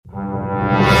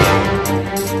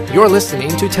You're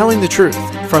listening to Telling the Truth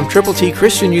from Triple T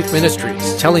Christian Youth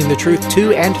Ministries, telling the truth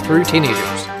to and through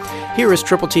teenagers. Here is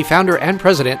Triple T founder and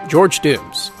president, George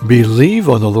Dooms. Believe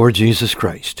on the Lord Jesus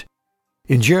Christ.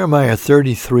 In Jeremiah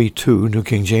 33:2, New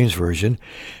King James Version,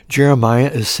 Jeremiah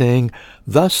is saying,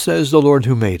 "Thus says the Lord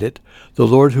who made it, the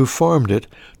Lord who formed it,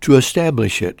 to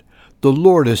establish it. The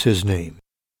Lord is his name."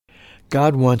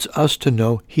 God wants us to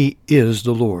know he is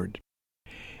the Lord.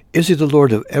 Is he the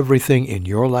Lord of everything in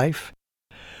your life?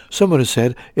 Someone has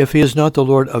said, if he is not the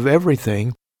Lord of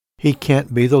everything, he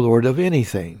can't be the Lord of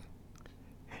anything.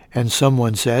 And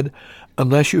someone said,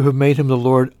 unless you have made him the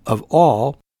Lord of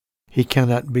all, he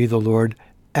cannot be the Lord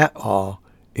at all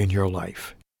in your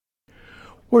life.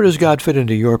 Where does God fit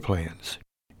into your plans,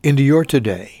 into your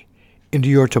today, into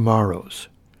your tomorrows?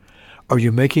 Are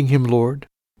you making him Lord?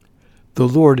 The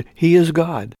Lord, he is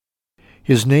God.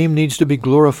 His name needs to be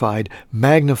glorified,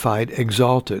 magnified,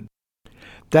 exalted.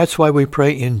 That's why we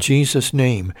pray in Jesus'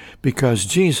 name, because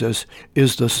Jesus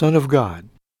is the Son of God.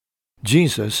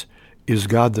 Jesus is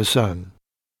God the Son.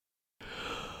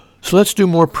 So let's do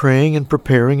more praying and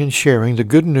preparing and sharing the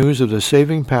good news of the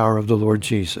saving power of the Lord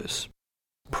Jesus.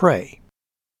 Pray.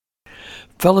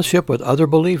 Fellowship with other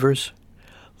believers.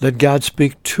 Let God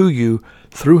speak to you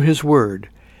through his word,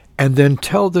 and then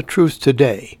tell the truth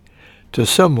today to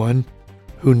someone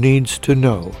who needs to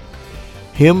know.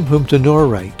 Him whom to know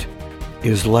aright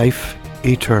is life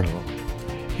eternal.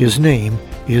 His name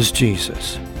is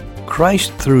Jesus.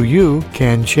 Christ through you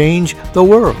can change the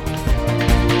world.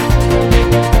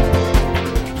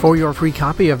 For your free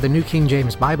copy of the New King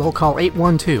James Bible, call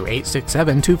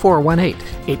 812-867-2418,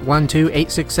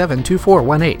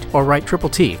 812-867-2418, or write Triple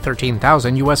T,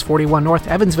 13,000 U.S. 41 North,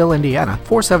 Evansville, Indiana,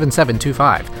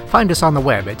 47725. Find us on the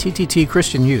web at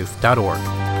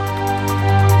tttchristianyouth.org.